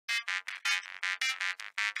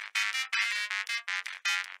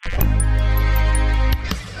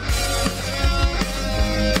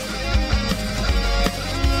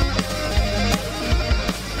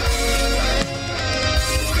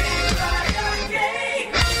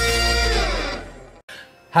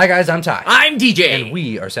Hi guys, I'm Ty. I'm DJ. And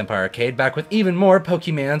we are Senpai Arcade, back with even more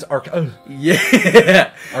Pokemon's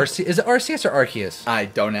Yeah. Is it Arceus or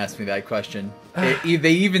Arceus? Don't ask me that question.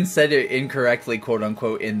 They even said it incorrectly, quote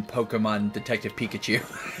unquote, in Pokemon Detective Pikachu.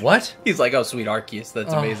 What? He's like, oh, sweet Arceus,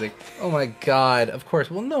 that's amazing. Oh my god, of course.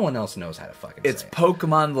 Well, no one else knows how to fucking It's say it.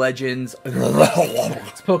 Pokemon Legends.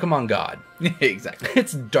 It's Pokemon God. Exactly.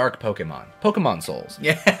 It's dark Pokemon. Pokemon Souls.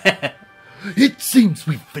 Yeah. It seems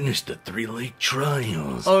we finished the 3 Lake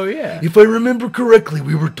Trials. Oh, yeah. If I remember correctly,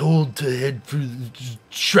 we were told to head for the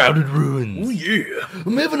Shrouded Ruins. Oh, yeah.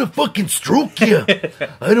 I'm having a fucking stroke, yeah.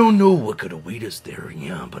 I don't know what could await us there,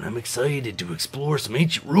 yeah, but I'm excited to explore some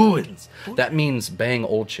ancient ruins. That means bang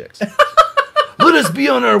old chicks. Let us be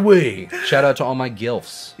on our way. Shout out to all my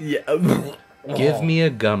gilfs. Yeah. Give me a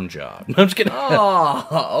gum job. I'm just kidding.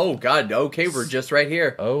 Oh, God. Okay, we're just right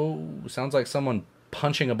here. Oh, sounds like someone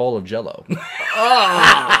punching a bowl of Jello.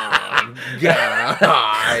 Oh,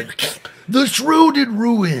 God. The Shrouded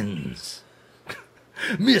Ruins.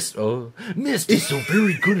 Mist is so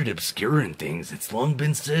very good at obscuring things. It's long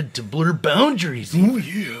been said to blur boundaries. Oh,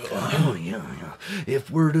 yeah. Oh, yeah. If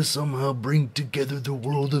we're to somehow bring together the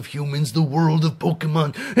world of humans, the world of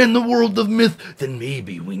Pokemon, and the world of myth, then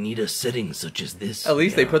maybe we need a setting such as this. At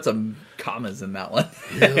least they put some commas in that one.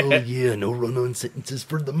 Hell yeah, no run-on sentences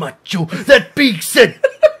for the macho. That being said,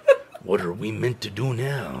 what are we meant to do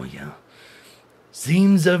now, yeah?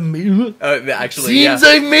 Seems I've made I've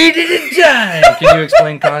made it in time. Can you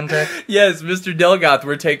explain context? Yes, Mr. Delgoth,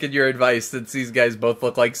 we're taking your advice. Since these guys both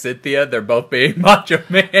look like Cynthia, they're both being Macho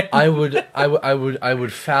Man. I would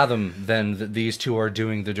fathom then that these two are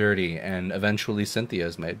doing the dirty, and eventually Cynthia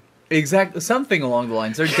is made. Exactly, something along the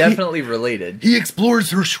lines. They're definitely related. He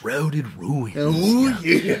explores her shrouded ruins. Oh,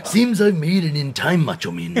 yeah. Seems I've made it in time, Macho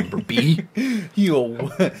Man number B. You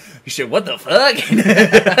should, what the fuck?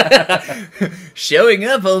 Showing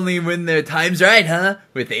up only when the time's right, huh?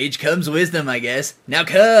 With age comes wisdom, I guess. Now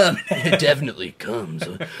come. It definitely comes.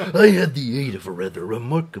 I had the aid of a rather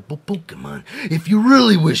remarkable Pokemon. If you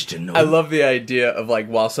really wish to know. I love the idea of, like,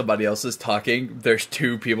 while somebody else is talking, there's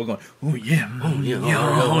two people going, oh yeah, Oh yeah,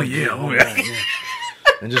 oh yeah.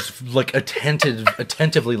 And just like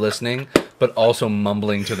attentively listening, but also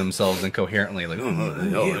mumbling to themselves incoherently, like,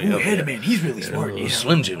 yeah, man, he's really smart. Yeah.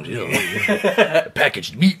 Slim Jim, yeah.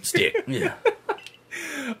 Packaged meat stick. Yeah.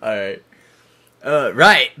 Alright.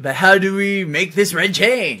 Right, but how do we make this red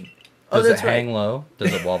chain? does it hang low?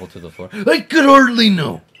 Does it wobble to the floor? I could hardly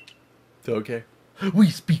know. Okay.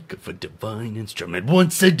 We speak of a divine instrument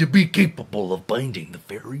once said to be capable of binding the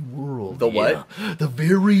very world. The what? Yeah, the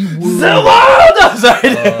very world. The world! Oh,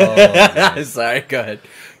 sorry. Sorry, go ahead.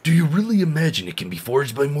 Do you really imagine it can be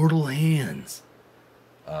forged by mortal hands?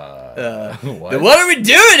 What? Then what are we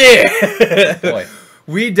doing here? Boy.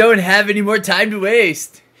 We don't have any more time to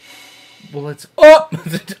waste. Well, it's... Oh!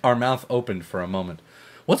 Our mouth opened for a moment.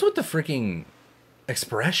 What's with the freaking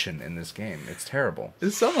expression in this game? It's terrible.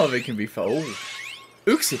 Some of it can be fun. Oh.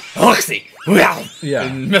 Uxie. Wow. Yeah.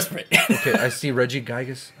 And Mesprit. Okay, I see Reggie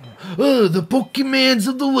Gigas. Oh, the Pokemons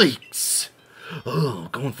of the lakes. Oh,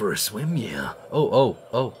 going for a swim, yeah. Oh.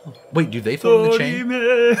 Wait, do they throw in the chain?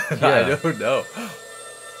 Yeah. I don't know.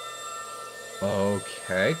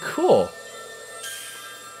 Okay, cool.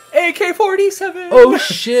 AK-47. Oh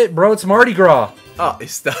shit, bro, it's Mardi Gras. Oh,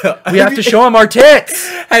 stop. We have to show him our tits.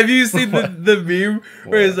 Have you seen the meme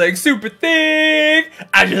where it's like, super thick,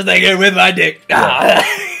 I just like it with my dick.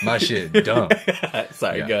 My shit, dumb.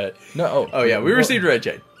 Sorry, Yeah. go ahead. No, Oh, yeah, we received red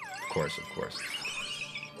chain. Of course.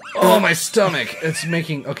 Oh, my stomach. It's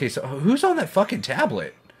making... Okay, so who's on that fucking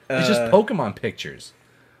tablet? It's just Pokemon pictures.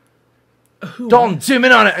 Dalton, zoom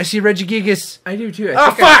in on it. I see Reggie Gigas. I do too.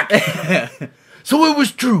 Fuck! So it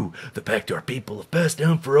was true. The pact our people have passed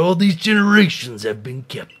down for all these generations have been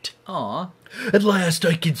kept. Aw. At last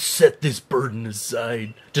I can set this burden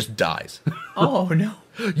aside. Just dies. Oh, no.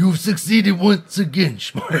 You've succeeded once again,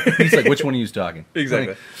 Schmart. He's like, which one are you talking?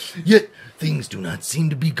 Exactly. Yet things do not seem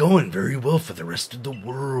to be going very well for the rest of the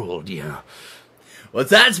world, yeah. What's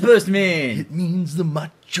that supposed to mean? It means the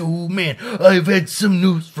Macho Man. I've had some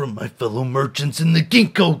news from my fellow merchants in the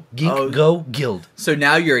Ginkgo Guild. So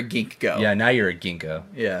now you're a Ginkgo. Yeah, now you're a Ginkgo.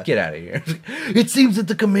 Yeah. Get out of here. It seems that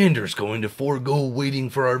the commander's going to forego waiting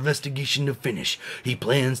for our investigation to finish. He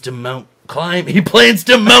plans to mount Arceus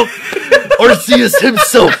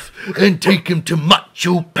himself and take him to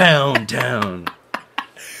Macho Pound Town.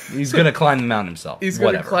 He's gonna climb the mountain himself. He's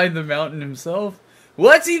gonna climb the mountain himself?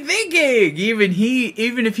 What's he thinking? Even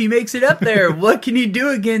if he makes it up there, what can he do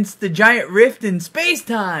against the giant rift in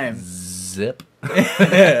space-time? Zip.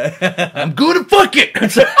 I'm gonna fuck it!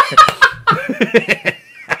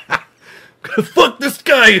 Fuck this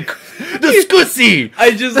guy! The Scussy!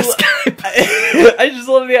 I just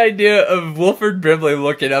love the idea of Wilford Brimley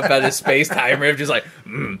looking up at his space-time rift, just like,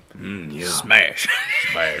 Yeah. smash.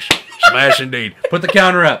 Smash. Smash indeed. Put the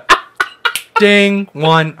counter up. Ding.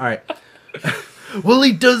 1. All right. Well,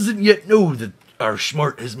 he doesn't yet know that our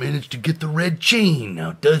Smart has managed to get the red chain,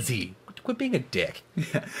 now does he? Quit being a dick.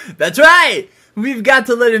 That's right! We've got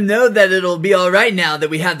to let him know that it'll be alright now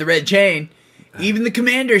that we have the red chain. Even the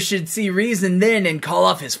commander should see reason then and call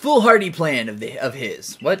off his foolhardy plan of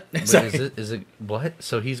his. What? Sorry. Is it what?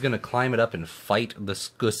 So he's gonna climb it up and fight the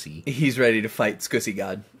Scussy. He's ready to fight Scussy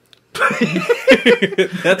God.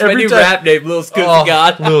 That's my new rap name, Little Scussy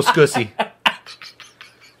God. Little Scussy.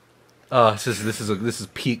 Oh, this is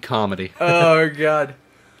peak comedy. Oh God.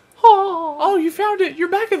 Oh, you found it. You're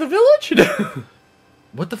back at the village?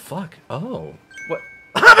 What the fuck? Oh. What?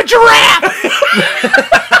 I'm a giraffe!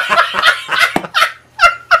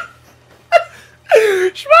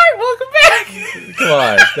 Smart, welcome back. Come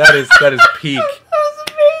on, that is peak.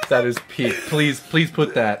 That is peak. Please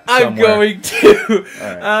put that somewhere. I'm going to.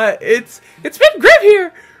 Right. It's been grim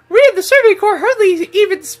here. We and the Survey Corps hardly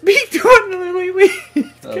even speak to one another lately.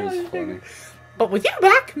 That was funny. But with you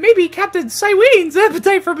back, maybe Captain Cylene's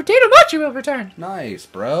appetite for potato mochi will return. Nice,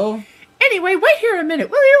 bro. Anyway, wait here a minute,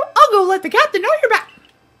 will you? I'll go let the captain know you're back.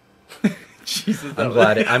 Jesus, I'm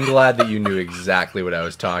glad that you knew exactly what I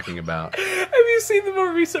was talking about. Have you seen the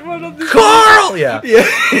more recent one on this? Carl! Yeah.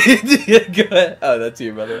 Yeah. Go ahead. Oh, that's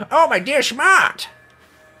you, brother. Oh, my dear Smart.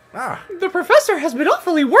 Ah. The professor has been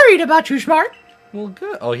awfully worried about you, Smart. Well,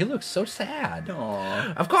 good. Oh, he looks so sad.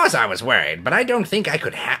 Aww. Of course I was worried, but I don't think I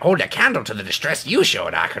could hold a candle to the distress you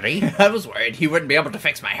showed, Akari. I was worried he wouldn't be able to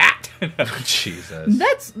fix my hat. Jesus.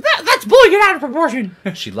 That's blowing it out of proportion.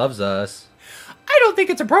 She loves us. I don't think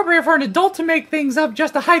it's appropriate for an adult to make things up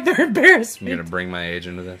just to hide their embarrassment. You're gonna bring my age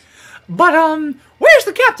into this? But, where's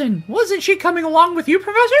the captain? Wasn't she coming along with you,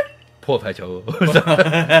 Professor? Poor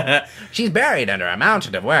She's buried under a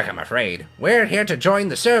mountain of work, I'm afraid. We're here to join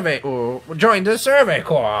the Survey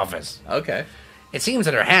Corps office. Okay. It seems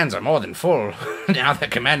that her hands are more than full now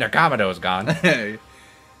that Commander Kamado's gone.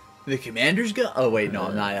 The commander's gone? Oh, wait, no,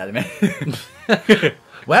 I'm not out of it.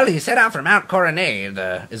 Well, he set out for Mount Coronet,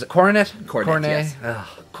 Is it Coronet? Coronet, yes.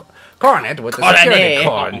 Coronet with the Coronet. security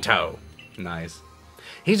corps in tow. Nice.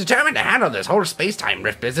 He's determined to handle this whole space-time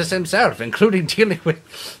rift business himself, including dealing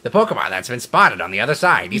with the Pokemon that's been spotted on the other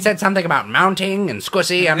side. He said something about mounting and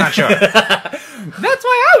Squissy, I'm not sure. That's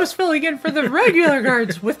why I was filling in for the regular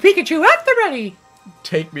guards with Pikachu at the ready.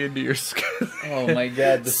 Take me into your Oh my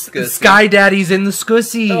god, the Sky Daddy's in the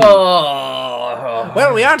Scussy. Oh.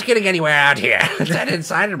 Well, we aren't getting anywhere out here. Send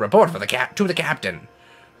inside and report for to the captain.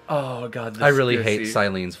 Oh god, the I really hate Scussy.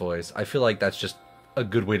 Cylene's voice. I feel like that's just a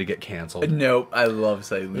good way to get canceled. Nope, I love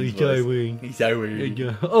Cylene's voice.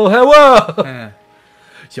 Cyleene. Oh, hello!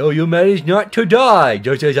 So you managed not to die,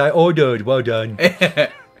 just as I ordered. Well done.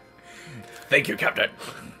 Thank you, Captain.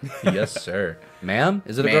 Yes, sir. Ma'am?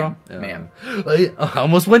 Is it a Ma'am. girl? Ma'am. I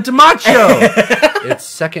almost went to macho! It's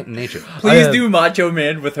second nature. Please do Macho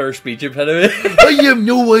Man with her speech impediment. I have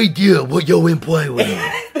no idea what you're implying.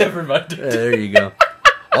 Never mind. There you go.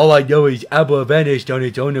 All I know is Abba vanished on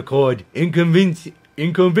its own accord,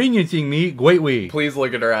 inconveniencing me greatly. Please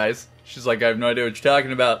look at her eyes. She's like, I have no idea what you're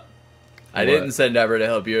talking about. I didn't send Abra to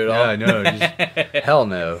help you at all. Yeah, no. Just, hell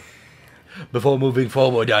no. Before moving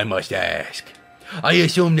forward, I must ask. I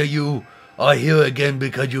assume that you are here again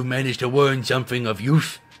because you managed to learn something of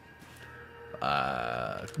use?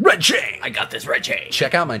 Red chain! I got this red chain.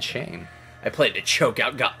 Check out my chain. I played to choke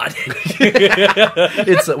out God.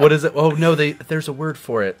 It's what is it? Oh no, there's a word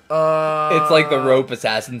for it. It's like the rope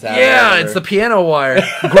assassins have. Yeah, it's the piano wire.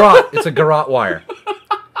 Garrote. It's a garrote wire.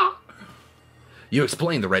 You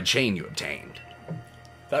explained the red chain you obtained.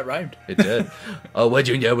 That rhymed. It did. A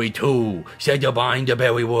legendary tool said to bind the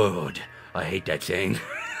very word. I hate that saying.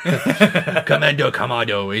 Commander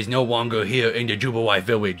Kamado is no longer here in the Jubilife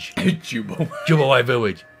Village. Jubilife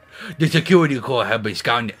Village. The security corps have been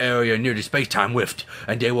scouting the area near the space-time rift,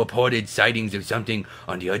 and they reported sightings of something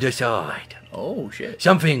on the other side. Oh, shit.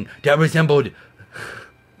 Something that resembled...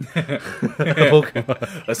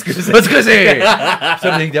 Let's go see.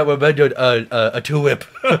 Something that resembled a tulip.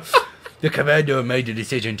 The commander made the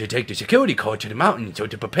decision to take the security corps to the mountain so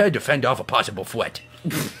to prepare to fend off a possible threat.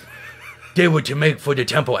 They were to make for the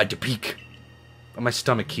temple at the peak. My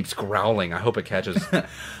stomach keeps growling. I hope it catches.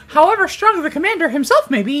 However strong the commander himself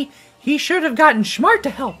may be, he should have gotten Smart to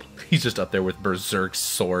help. He's just up there with Berserk's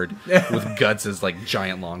sword, with Guts' like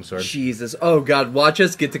giant longsword. Jesus. Oh god, watch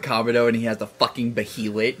us get to Kamado and he has the fucking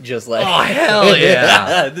behelit just like... Oh, hell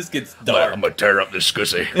yeah. This gets dark. I'm gonna tear up this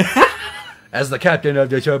scussy. As the captain of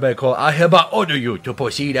the Survey Corps, I hereby order you to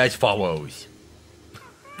proceed as follows.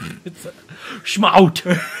 Schmout!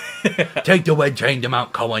 Take the red train to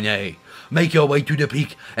Mount Coronet. Make your way to the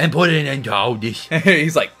peak and put an end to all this.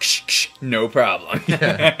 He's like, ksh, no problem.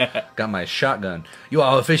 Yeah. Got my shotgun. You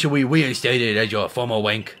are officially reinstated as your former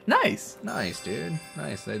wank. Nice. Nice, dude.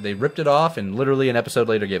 Nice. They ripped it off and literally an episode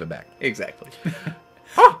later gave it back. Exactly.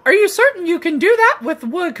 Are you certain you can do that with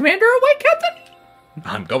Commander away, Captain?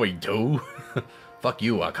 I'm going to. Fuck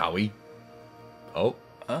you, Akari. Oh.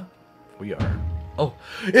 Huh? We are. Oh,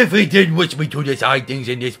 if he did wish me to decide things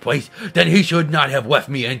in this place, then he should not have left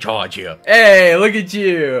me in charge here. Hey, look at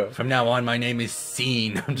you. From now on, my name is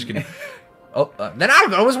Scene. I'm just kidding. Then I'll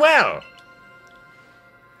go as well.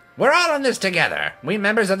 We're all in this together. We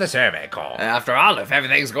members of the Survey Corps. After all, if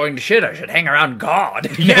everything's going to shit, I should hang around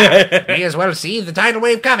God. Yeah, may as well see the tidal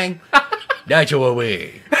wave coming. Natural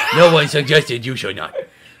way. No one suggested you should not.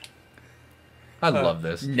 I love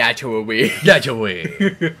this. Natural way. Natural way.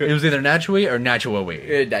 It was either naturally or natural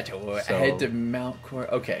way. Natural way. So- Head to Mount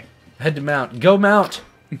Cor. Okay. Head to Mount. Go Mount.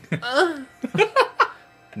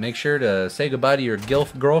 Make sure to say goodbye to your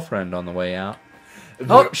gilf girlfriend on the way out.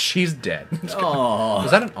 Oh, she's dead. Oh.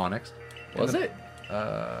 Was that an onyx? Was it?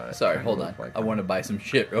 Sorry, kinda hold on. looked like I want to buy some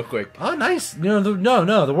shit real quick. Oh, nice. No,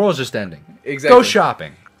 the world's just ending. Exactly. Go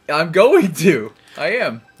shopping. I'm going to. I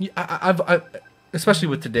am. Yeah, I've especially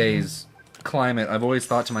with today's climate, I've always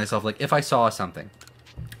thought to myself, like, if I saw something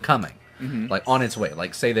coming, like on its way,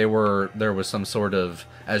 like say there was some sort of,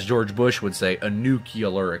 as George Bush would say, a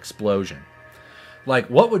nuclear explosion.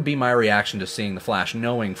 Like, what would be my reaction to seeing the Flash,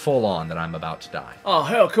 knowing full on that I'm about to die? Oh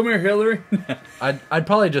hell, come here, Hillary. I'd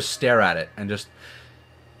probably just stare at it and just,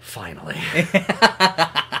 finally.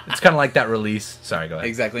 It's kind of like that release. Sorry, go ahead.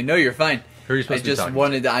 Exactly. No, you're fine. Who are you supposed I to be just talking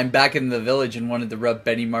wanted. I'm back in the village and wanted to rub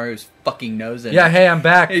Benny Mario's fucking nose in. Yeah, hey, I'm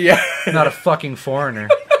back. Yeah. Not a fucking foreigner.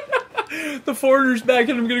 The foreigner's back,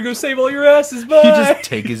 and I'm gonna go save all your asses. Bye.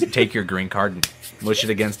 You just take your green card and mush it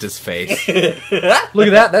against his face. Look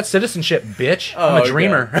at that. That's citizenship, bitch. I'm Oh, a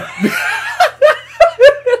dreamer.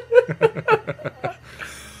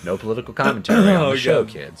 No political commentary on the show,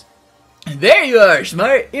 kids. There you are,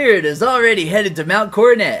 Smart. Irid is already headed to Mount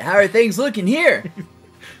Coronet. How are things looking here?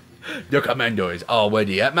 The commander is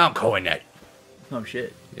already at Mount Coronet. Oh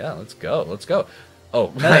shit. Yeah, let's go. Let's go.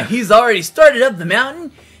 Oh, Now that he's already started up the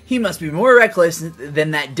mountain, he must be more reckless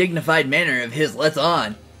than that dignified manner of his lets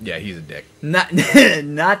on. yeah, he's a dick. Not,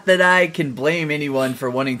 not that I can blame anyone for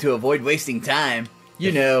wanting to avoid wasting time.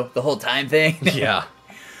 You know, the whole time thing. Yeah.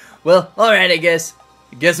 Well, alright, I guess.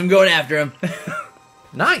 Guess I'm going after him.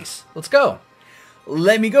 Nice. Let's go.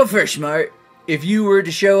 Let me go first, Smart. If you were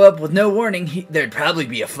to show up with no warning, there'd probably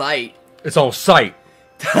be a fight. It's all sight.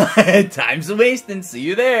 Time's a wasting. See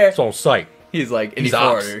you there. It's all sight. He's like, any He's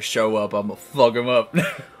ops. foreigners show up, I'm gonna fuck him up.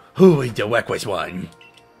 Who is the reckless one?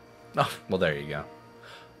 Oh, well, there you go.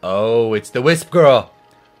 Oh, it's the Wisp girl.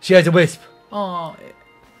 She has a wisp. Oh,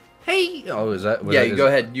 Hey. Oh, is that? yeah. You go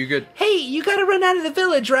ahead. You good? Hey, you gotta run out of the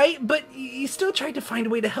village, right? But you still tried to find a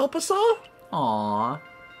way to help us all? Aw.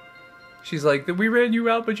 She's like, we ran you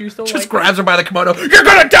out, but you still Just grabs her by the kimono. You're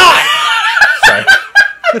gonna die! Sorry.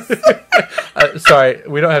 Sorry,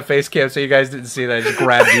 we don't have face cam, so you guys didn't see that. I just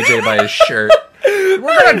grabbed DJ by his shirt. We're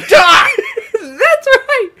gonna die! That's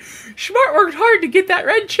right. Smart worked hard to get that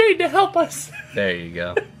red chain to help us. There you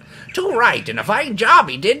go. Too right, and a fine job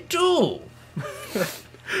he did too.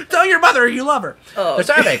 Tell your mother you love her. Oh. The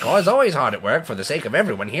Survey Corps is always hard at work for the sake of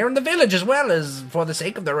everyone here in the village, as well as for the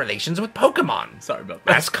sake of their relations with Pokemon. Sorry about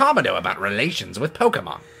that. Ask Kamado about relations with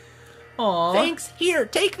Pokemon. Aw. Thanks. Here,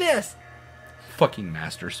 take this. Fucking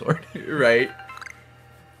Master Sword. Right.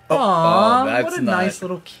 Aw, that's what a not- nice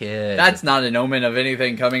little kid. That's not an omen of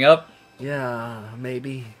anything coming up. Yeah,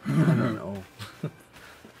 maybe. I don't know.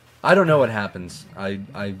 I don't know what happens. I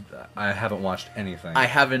haven't watched anything. I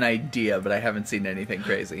have an idea, but I haven't seen anything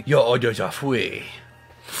crazy. Your orders are free.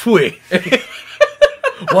 Free.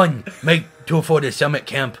 1. Make 2 for the summit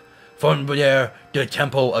camp. From there, the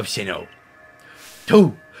Temple of Sinnoh.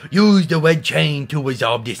 2. Use the red chain to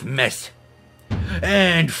resolve this mess.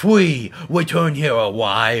 And 3. Return here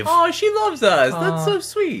alive. Oh, she loves us. That's so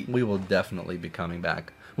sweet. We will definitely be coming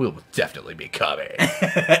back. We will definitely be coming.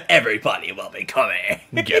 Everybody will be coming.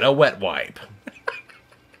 Get a wet wipe.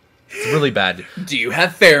 It's really bad. Do you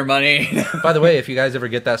have fair money? By the way, if you guys ever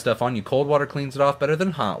get that stuff on you, cold water cleans it off better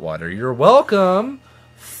than hot water. You're welcome.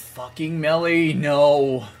 Fucking Melly,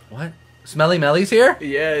 no. What? Smelly Melly's here?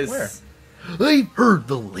 Yes. Where? I've heard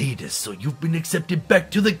the latest, so you've been accepted back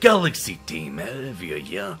to the Galaxy team, have you,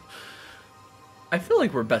 yeah? I feel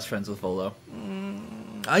like we're best friends with Volo.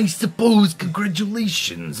 I suppose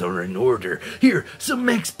congratulations are in order. Here, some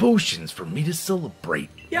max potions for me to celebrate.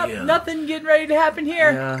 Yep, Yeah. nothing getting ready to happen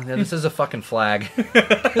here. Yeah, this is a fucking flag.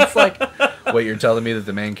 It's like, wait, you're telling me that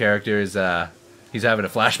the main character is, he's having a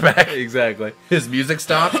flashback? Exactly. His music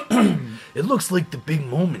stopped? It looks like the big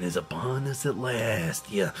moment is upon us at last,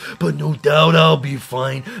 yeah. But no doubt I'll be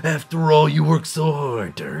fine. After all, you worked so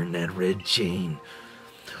hard to earn that red chain.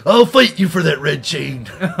 I'll fight you for that red chain.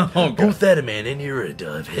 Both Adaman and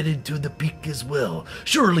Irida have headed to the peak as well.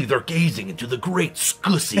 Surely they're gazing into the great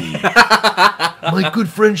Scussi. My good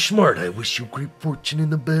friend Schmart, I wish you great fortune in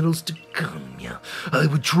the battles to come. Yeah, I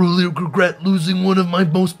would truly regret losing one of my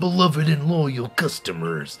most beloved and loyal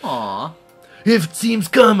customers. Aww. It seems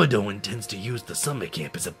Kamado intends to use the summit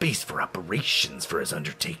camp as a base for operations for his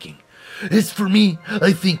undertaking. As for me,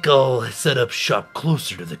 I think I'll set up shop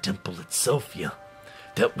closer to the temple itself, yeah.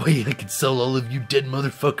 That way I can sell all of you dead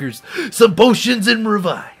motherfuckers some potions and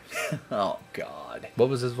revive. Oh, God. What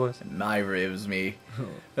was his voice? Myra, it was me.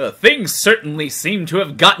 Things certainly seem to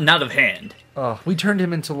have gotten out of hand. We turned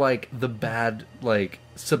him into, like, the bad, like,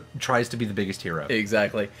 tries to be the biggest hero.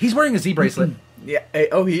 Exactly. He's wearing a Z bracelet. Yeah.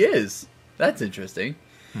 Oh, he is. That's interesting.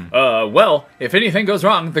 Well, if anything goes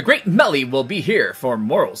wrong, the great Melly will be here for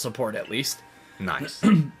moral support, at least. Nice.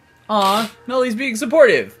 Aw, Melly's being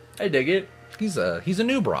supportive. I dig it. He's a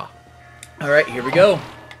new bra. All right, here we go.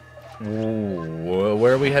 Ooh,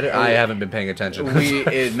 where are we headed? I haven't been paying attention. We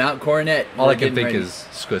in Mount Coronet. All I can think is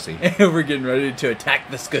Scussi. We're getting ready to attack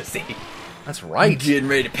the Scussi. That's right. Getting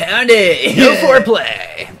ready to pound it. No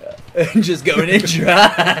foreplay. Just going in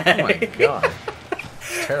dry. Oh my god.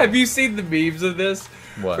 Have you seen the memes of this?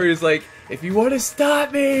 What? Where he's like, if you want to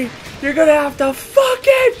stop me, you're gonna have to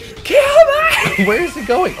fucking kill me. Where is he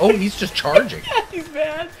going? Oh, he's just charging. He's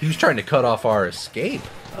mad. He was trying to cut off our escape.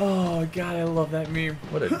 Oh god, I love that meme.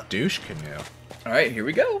 What a douche canoe. All right, here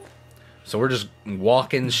we go. So we're just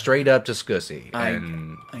walking straight up to Scussi.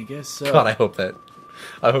 And I guess so. God, I hope the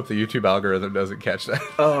YouTube algorithm doesn't catch that.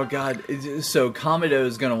 Oh god, so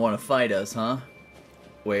Kamado's gonna want to fight us, huh?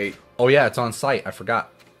 Wait. Oh yeah, it's on site. I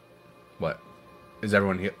forgot. What? Is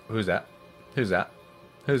everyone here? Who's that? Who's that?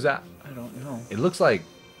 Who's that? I don't know. It looks like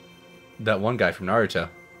that one guy from Naruto.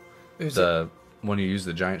 Who's The one who used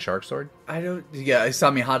the giant shark sword. I don't. Yeah,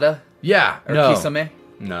 Samihada Yeah. or No. Kisame.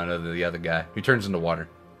 No, the other guy who turns into water.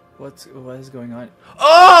 What is going on?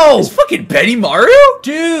 Oh, It's fucking Beni Maru.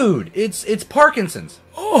 dude! It's Parkinson's.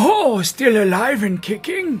 Oh, still alive and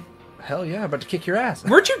kicking? Hell yeah, about to kick your ass.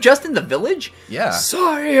 Weren't you just in the village? Yeah.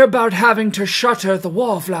 Sorry about having to shutter the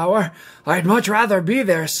wallflower. I'd much rather be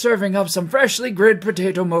there serving up some freshly grilled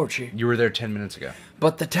potato mochi. You were there 10 minutes ago.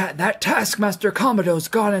 But that Taskmaster Kammado's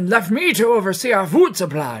gone and left me to oversee our food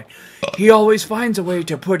supply. He always finds a way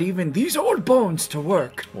to put even these old bones to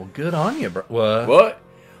work. Well, good on you, bro. What? What?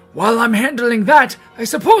 While I'm handling that, I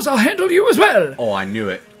suppose I'll handle you as well. Oh, I knew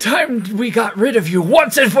it. Time we got rid of you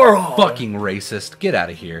once and for all. Fucking racist. Get out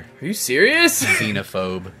of here. Are you serious?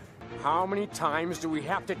 Xenophobe. How many times do we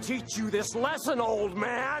have to teach you this lesson, old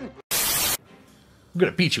man? I'm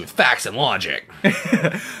gonna beat you with facts and logic.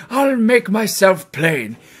 I'll make myself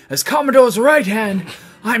plain. As Commodore's right hand,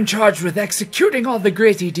 I'm charged with executing all the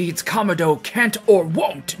gritty deeds Commodore can't or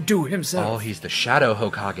won't do Oh, himself. he's the Shadow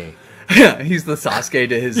Hokage. Yeah, he's the Sasuke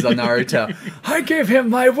to his Naruto. I gave him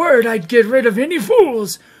my word I'd get rid of any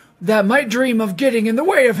fools that might dream of getting in the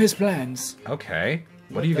way of his plans. Okay.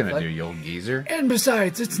 What are you gonna do, you old geezer? And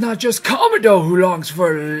besides, it's not just Commodore who longs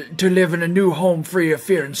to live in a new home free of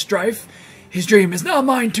fear and strife. His dream is now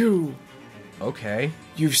mine too. Okay.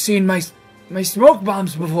 You've seen my smoke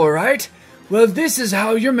bombs before, right? Well, this is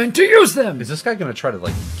how you're meant to use them. Is this guy gonna try to,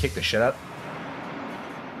 like, kick the shit out?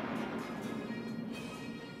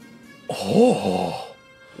 Oh.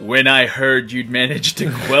 When I heard you'd managed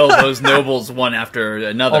to quell those nobles one after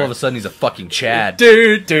another. All of a sudden, he's a fucking Chad.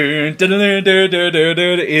 Is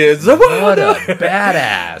What a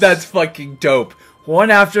badass. That's fucking dope. One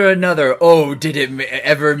after another. Oh, did it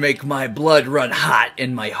ever make my blood run hot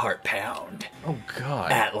and my heart pound? Oh,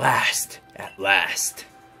 God. At last. At last.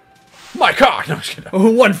 My cock! No, I'm just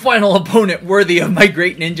kidding. One final opponent worthy of my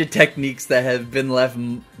great ninja techniques that have been left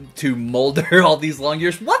to molder all these long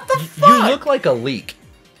years. What the fuck? You look like a leak.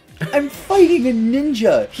 I'm fighting a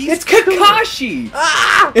ninja. It's Kakashi.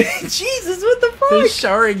 Ah! Jesus, what the fuck? His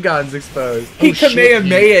Sharingan's exposed. He Oh, shit,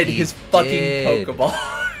 Kamehameha'd he his fucking did. Pokeball.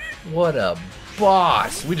 What a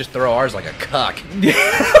boss. We just throw ours like a cuck.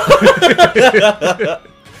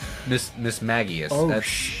 Miss Magius. Oh,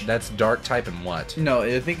 that's dark type and what? No,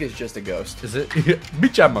 I think it's just a ghost. Is it?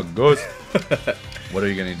 Bitch, I'm a ghost. What are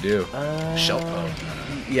you gonna do? Shelter.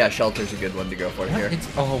 Yeah, shelter's a good one to go for here.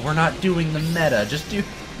 We're not doing the meta. Just do.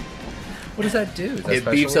 What does that do? Is that It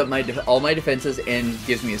special? beefs up all my defenses and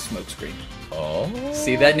gives me a smoke screen. Oh.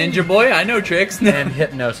 See that, ninja boy? I know tricks. And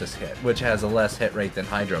hypnosis hit, which has a less hit rate than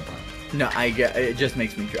hydro pump. No, it just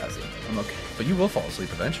makes me drowsy. I'm okay. But you will fall asleep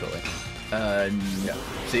eventually. No.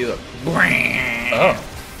 See, look. Oh.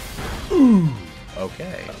 Ooh.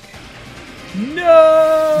 Okay.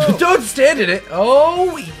 No! Don't stand in it.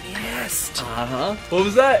 Oh, we missed. Uh-huh. What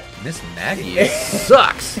was that? Miss Maggie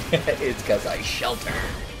sucks. It's because I shelter.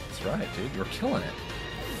 That's right, dude. You're killing it.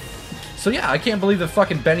 So yeah, I can't believe the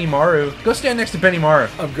fucking Beni Maru. Go stand next to Beni Maru.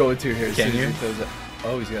 I'm going to here. Can you?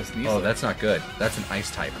 Oh, he's got a sneeze. Oh, that's not good. That's an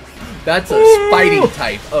ice type. That's a fighting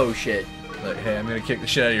type. Oh, shit. Like, hey, I'm gonna kick the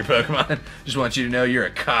shit out of your Pokemon. Just want you to know you're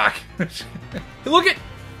a cock. Look at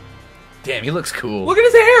Damn, he looks cool.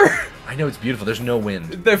 his hair. I know it's beautiful. There's no wind.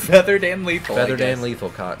 They're feathered and lethal. Feathered and lethal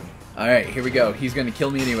cotton. All right, here we go. He's gonna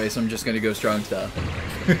kill me anyway, so I'm just gonna go strong style.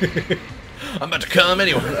 I'm about to come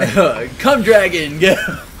anyway. Come, dragon. Go.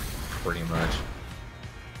 Pretty much.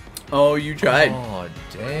 Oh, you tried. Oh,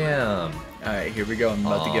 damn. All right, here we go. I'm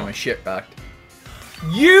about to get my shit rocked.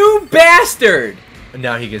 You bastard!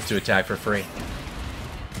 Now he gets to attack for free.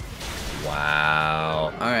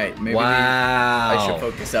 Wow. All right, maybe Wow. I should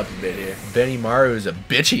focus up a bit here. Beni Maru is a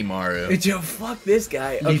bitchy Maru. Yo, fuck this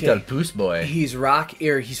guy. Lethal Okay. Boost Boy. He's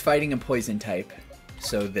he's fighting a poison type.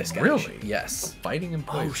 So this guy. Really? Yes. Fighting and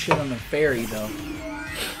poison. Oh shit, I'm a fairy though.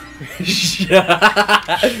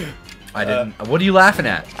 I didn't. What are you laughing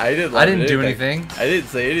at? I didn't do anything. I didn't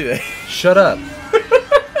say anything. Shut up.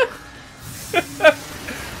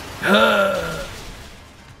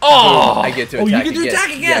 Oh! I get to Oh, attack you get to attack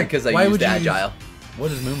again! Yeah, because I Why used would you- agile. What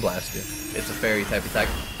does Moonblast do? It's a fairy type attack.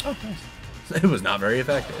 Oh, nice. It was not very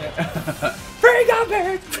effective. Fairy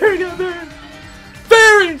godparent! Fairy godparent!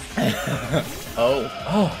 Fairies! Oh.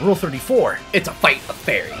 Oh, Rule 34. It's a fight of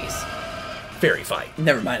fairies. Fairy fight.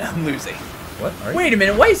 Never mind, I'm losing. What? Are you? Wait a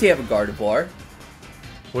minute, why does he have a Gardevoir?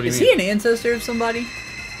 What do you Is mean? he an ancestor of somebody?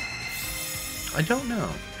 I don't know.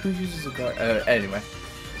 Who uses a guard? Anyway.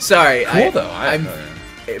 Sorry. Cool, though. I'm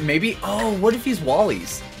maybe. Oh, what if he's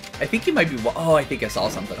Wally's? I think he might be. Oh, I think I saw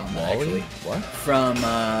something on that Wally? actually. What? From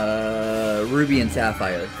Ruby and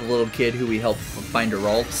Sapphire, the little kid who we helped find her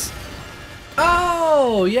Ralts.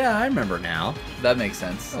 Oh, yeah, I remember now. That makes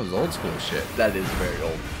sense. That was old school shit. That is very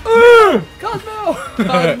old. Cosmo!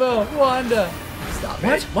 Cosmo! Wanda! Stop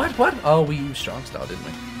What? it. What? Oh, we used Strong Style, didn't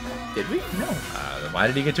we? Did we? No. Why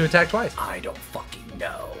did he get to attack twice? I don't fucking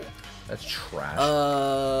know. That's trash.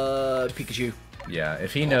 Pikachu. Yeah,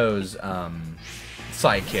 if he knows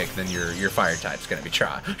Sidekick, then your fire type's gonna be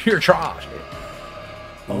trash. You're trash.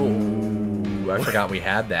 Oh, I forgot we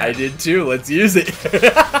had that. I did too. Let's use it.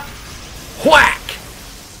 Whack!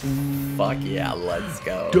 Fuck yeah, let's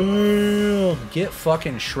go. Damn! Get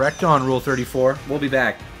fucking Shrek'd on Rule 34. We'll be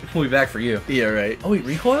back. We'll be back for you. Yeah, right. Oh wait,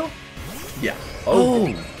 recoil? Yeah. Oh!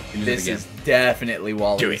 Use This it is again. definitely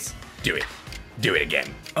Wally's. Do it. Do it. Do it again.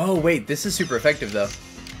 Oh wait, this is super effective though,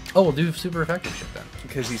 Oh, we'll do super effective shit then.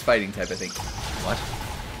 because he's fighting type, I think. What?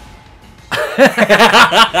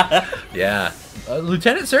 Yeah.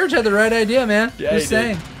 Lieutenant Surge had the right idea, man. Yeah, Just he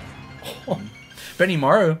did. saying. Oh. Beni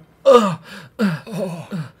Maru. I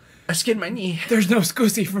skinned my knee. There's no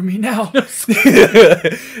scusi for me now.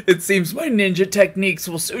 It seems my ninja techniques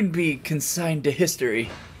will soon be consigned to history.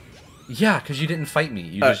 Yeah, because you didn't fight me.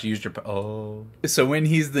 You just used your... Oh. So when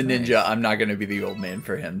he's the ninja, I'm not going to be the old man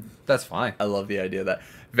for him. That's fine. I love the idea of that.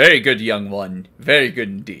 Very good, young one. Very good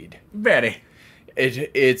indeed. Very.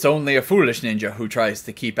 It's only a foolish ninja who tries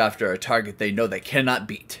to keep after a target they know they cannot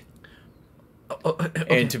beat.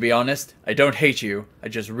 Okay. And to be honest, I don't hate you. I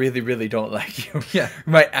just really, really don't like you. Yeah.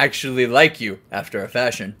 Might actually like you after a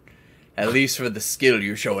fashion. At least for the skill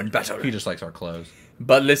you show in battle. He just likes our clothes.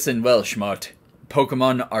 But listen well, Schmart.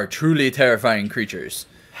 Pokemon are truly terrifying creatures.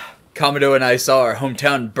 Kamado and I saw our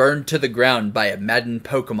hometown burned to the ground by a maddened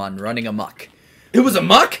Pokemon running amok. It was a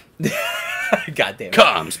muck? God damn it.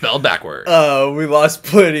 Come, spelled backward. We lost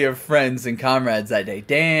plenty of friends and comrades that day.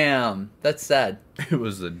 Damn. That's sad. It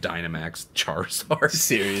was the Dynamax Charizard.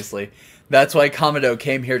 Seriously. That's why Kamado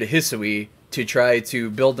came here to Hisui to try to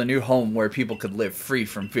build a new home where people could live free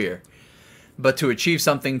from fear. But to achieve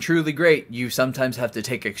something truly great, you sometimes have to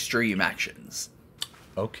take extreme actions.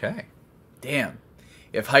 Okay. Damn.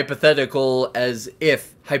 If hypothetical as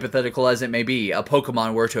it may be, a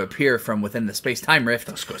Pokemon were to appear from within the space-time rift,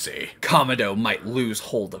 Let's go see. Kamado might lose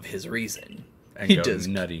hold of his reason. And He go does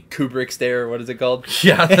nutty. Kubrick stare, what is it called?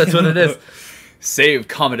 Yeah, that's what it is. Save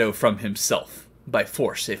Kamado from himself. By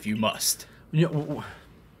force, if you must. You know,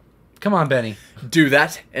 Come on, Beni. Do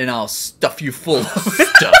that, and I'll stuff you full.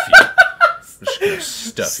 Stuff you.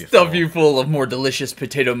 Stuff you full of more delicious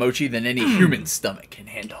potato mochi than any human stomach can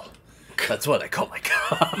handle. That's what I call my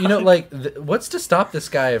god. You know, like, what's to stop this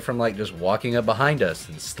guy from, like, just walking up behind us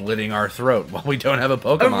and slitting our throat while we don't have a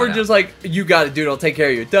Pokemon And we're out? just like, you got it, dude. I'll take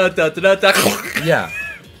care of you. Da da da da da. Yeah.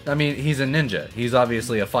 I mean, he's a ninja. He's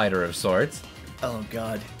obviously a fighter of sorts. Oh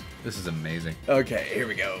god. This is amazing. Okay, here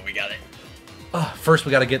we go. We got it. First,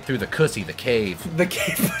 we got to get through the Cussy, the cave. The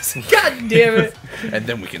cave. God damn it. And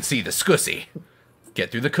then we can see the Scussy. Get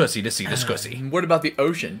through the Cussy to see the Scussy. What about the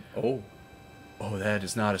ocean? Oh. Oh, that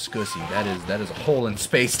is not a Scussy. That is a hole in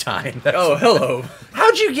space-time. Oh, hello.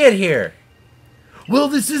 How'd you get here? Well,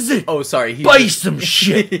 this is it. Oh, sorry. Buy some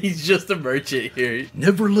shit. He's just a merchant here.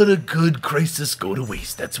 Never let a good crisis go to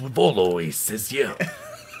waste. That's what Volo always says, yeah.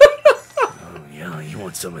 Oh, yeah, you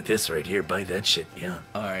want some of this right here? Buy that shit, yeah.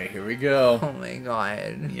 Alright, here we go. Oh my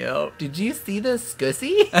god. Yep. Did you see the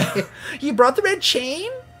Scussy? You brought the red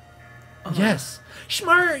chain? Yes.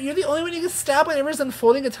 Smart, you're the only one who can stop whenever's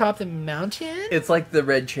unfolding atop the mountain? It's like the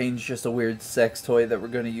red chain's just a weird sex toy that we're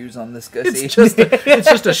going to use on this Gussie. It's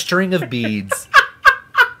just a string of beads.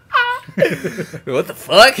 What the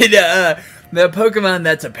fuck? The Pokemon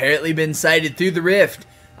that's apparently been sighted through the rift.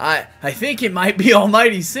 I think it might be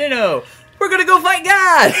Almighty Sinnoh. We're gonna go fight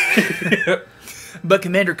God! But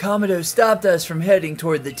Commander Kamado stopped us from heading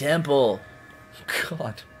toward the temple.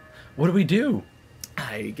 God. What do we do?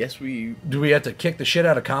 I guess we... Do we have to kick the shit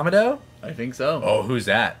out of Kamado? I think so. Oh, who's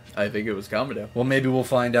that? I think it was Kamado. Well, maybe we'll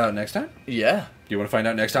find out next time. Yeah. Do you want to find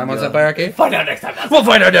out next time on Yeah. Senpai Arcade? Find out next time. We'll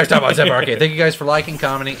find out next time on Senpai Arcade. Thank you guys for liking,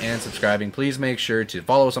 commenting, and subscribing. Please make sure to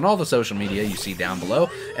follow us on all the social media you see down below.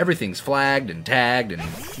 Everything's flagged and tagged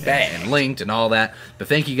and linked and all that. But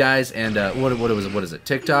thank you guys. And what is it?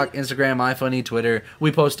 TikTok, Instagram, iFunny, Twitter.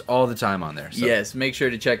 We post all the time on there. So. Yes, make sure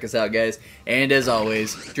to check us out, guys. And as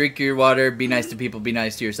always, drink your water, be nice to people, be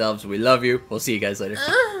nice to yourselves. We love you. We'll see you guys later.